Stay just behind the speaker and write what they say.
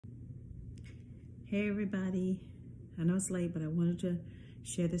Hey everybody, I know it's late, but I wanted to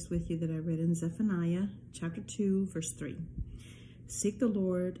share this with you that I read in Zephaniah chapter 2 verse 3. Seek the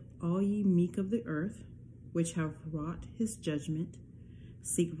Lord, all ye meek of the earth, which have wrought his judgment.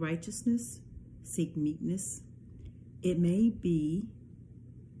 Seek righteousness, seek meekness. It may be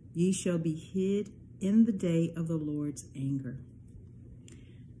ye shall be hid in the day of the Lord's anger.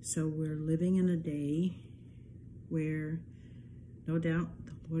 So we're living in a day where no doubt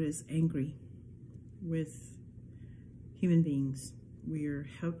the Lord is angry with human beings. We are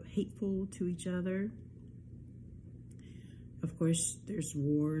hateful to each other. Of course, there's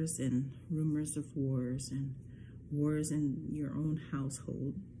wars and rumors of wars and wars in your own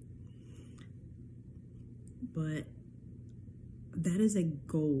household. But that is a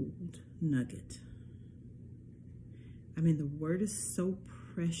gold nugget. I mean, the word is so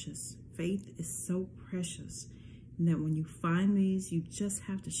precious. Faith is so precious. And that when you find these, you just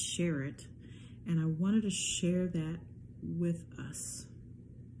have to share it. And I wanted to share that with us.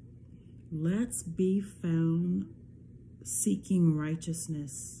 Let's be found seeking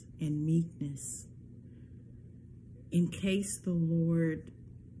righteousness and meekness in case the Lord,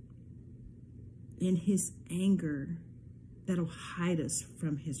 in his anger, that'll hide us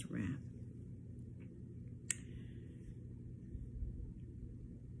from his wrath.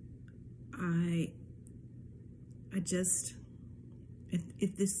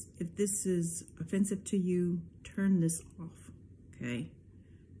 If this is offensive to you, turn this off, okay?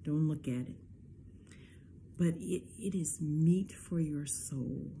 Don't look at it. But it is meat for your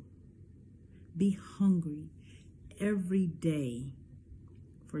soul. Be hungry every day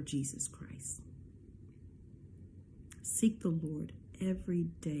for Jesus Christ. Seek the Lord every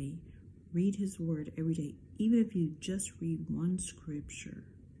day. Read his word every day. Even if you just read one scripture,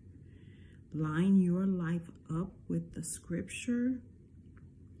 line your life up with the scripture.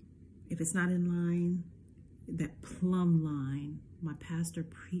 If it's not in line, that plumb line, my pastor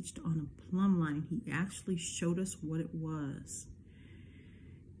preached on a plumb line. He actually showed us what it was.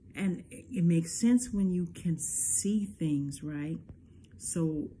 And it makes sense when you can see things, right?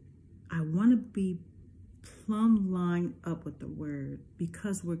 So I want to be plumb lined up with the word,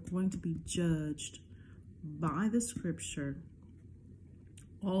 because we're going to be judged by the scripture,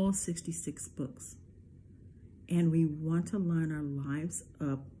 all 66 books. And we want to line our lives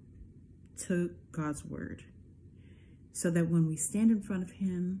up to God's word, so that when we stand in front of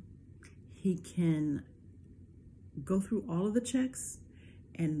him, he can go through all of the checks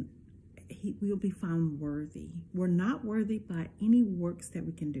and we'll be found worthy. We're not worthy by any works that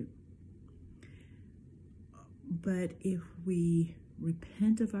we can do. But if we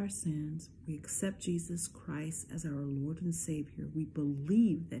repent of our sins, we accept Jesus Christ as our Lord and Savior, we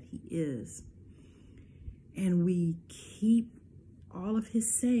believe that he is, and we keep all of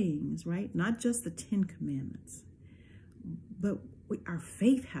his sayings, right? Not just the 10 commandments, but our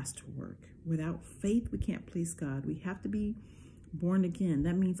faith has to work. Without faith, we can't please God. We have to be born again.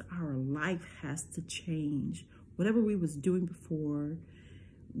 That means our life has to change. Whatever we was doing before,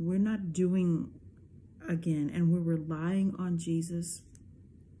 we're not doing again. And we're relying on Jesus.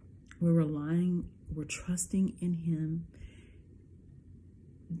 We're trusting in him,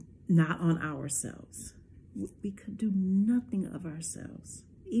 not on ourselves. We could do nothing of ourselves,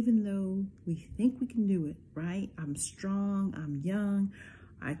 even though we think we can do it, right? I'm strong, I'm young,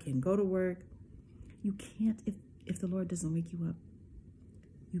 I can go to work. You can't if the Lord doesn't wake you up.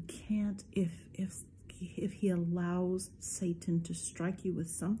 You can't if he allows Satan to strike you with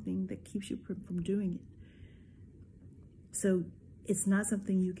something that keeps you from doing it. So it's not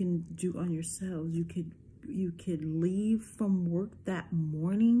something you can do on yourselves. You could leave from work that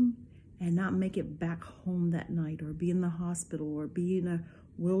morning and not make it back home that night, or be in the hospital, or be in a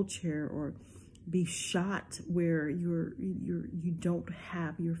wheelchair, or be shot where you don't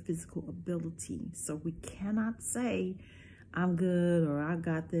have your physical ability. So we cannot say, I'm good, or I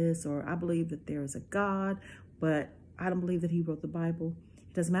got this, or I believe that there is a God, but I don't believe that he wrote the Bible.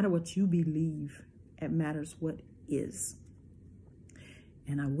 It doesn't matter what you believe. It matters what is.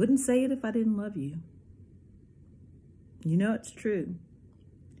 And I wouldn't say it if I didn't love you. You know it's true.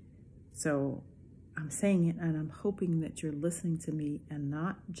 So I'm saying it, and I'm hoping that you're listening to me and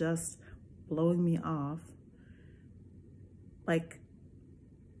not just blowing me off like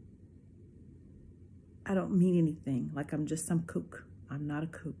I don't mean anything, like I'm just some kook. I'm not a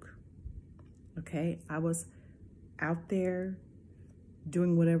kook, okay? I was out there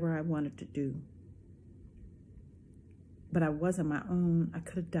doing whatever I wanted to do, but I wasn't my own. I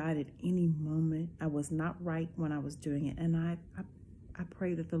could have died at any moment. I was not right when I was doing it, and I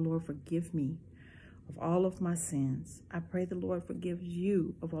pray that the Lord forgive me of all of my sins. I pray the Lord forgives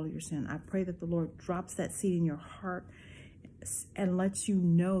you of all of your sin. I pray that the Lord drops that seed in your heart and lets you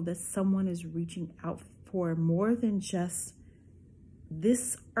know that someone is reaching out for more than just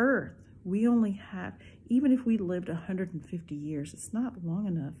this earth. We only have, even if we lived 150 years, it's not long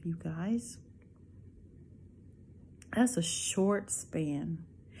enough, you guys. That's a short span.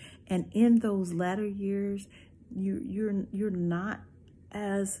 And in those latter years, you're not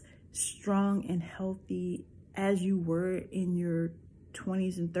as strong and healthy as you were in your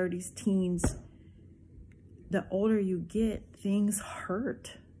 20s and 30s, teens. The older you get, things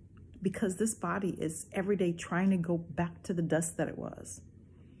hurt because this body is every day trying to go back to the dust that it was.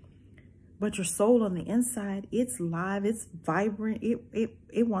 But your soul on the inside, it's live, it's vibrant,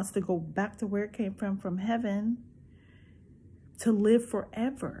 it wants to go back to where it came from heaven, to live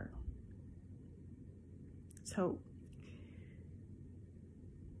forever. So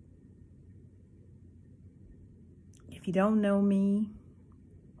if you don't know me,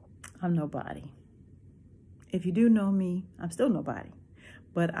 I'm nobody. If you do know me, I'm still nobody.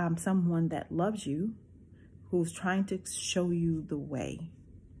 But I'm someone that loves you, who's trying to show you the way.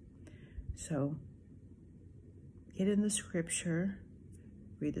 So get in the scripture,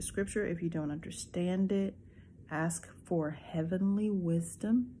 read the scripture. If you don't understand it, ask for heavenly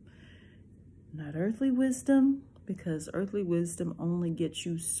wisdom, not earthly wisdom, because earthly wisdom only gets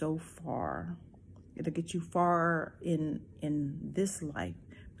you so far. It'll get you far in this life,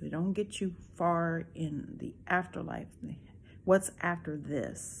 but it don't get you far in the afterlife. What's after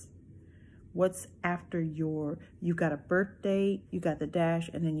this? What's after you got a birthday, you got the dash,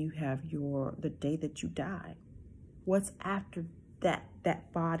 and then you have the day that you die. What's after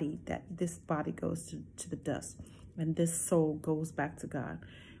that body, this body goes to the dust, and this soul goes back to God.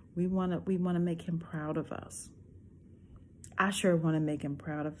 We want to make him proud of us. I sure want to make him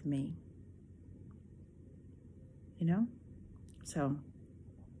proud of me. You know? So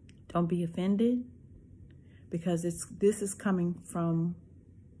don't be offended, because this is coming from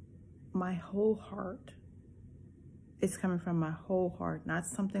my whole heart. It's coming from my whole heart, not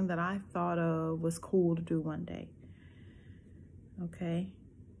something that I thought of was cool to do one day. Okay?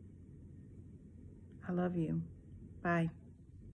 I love you. Bye.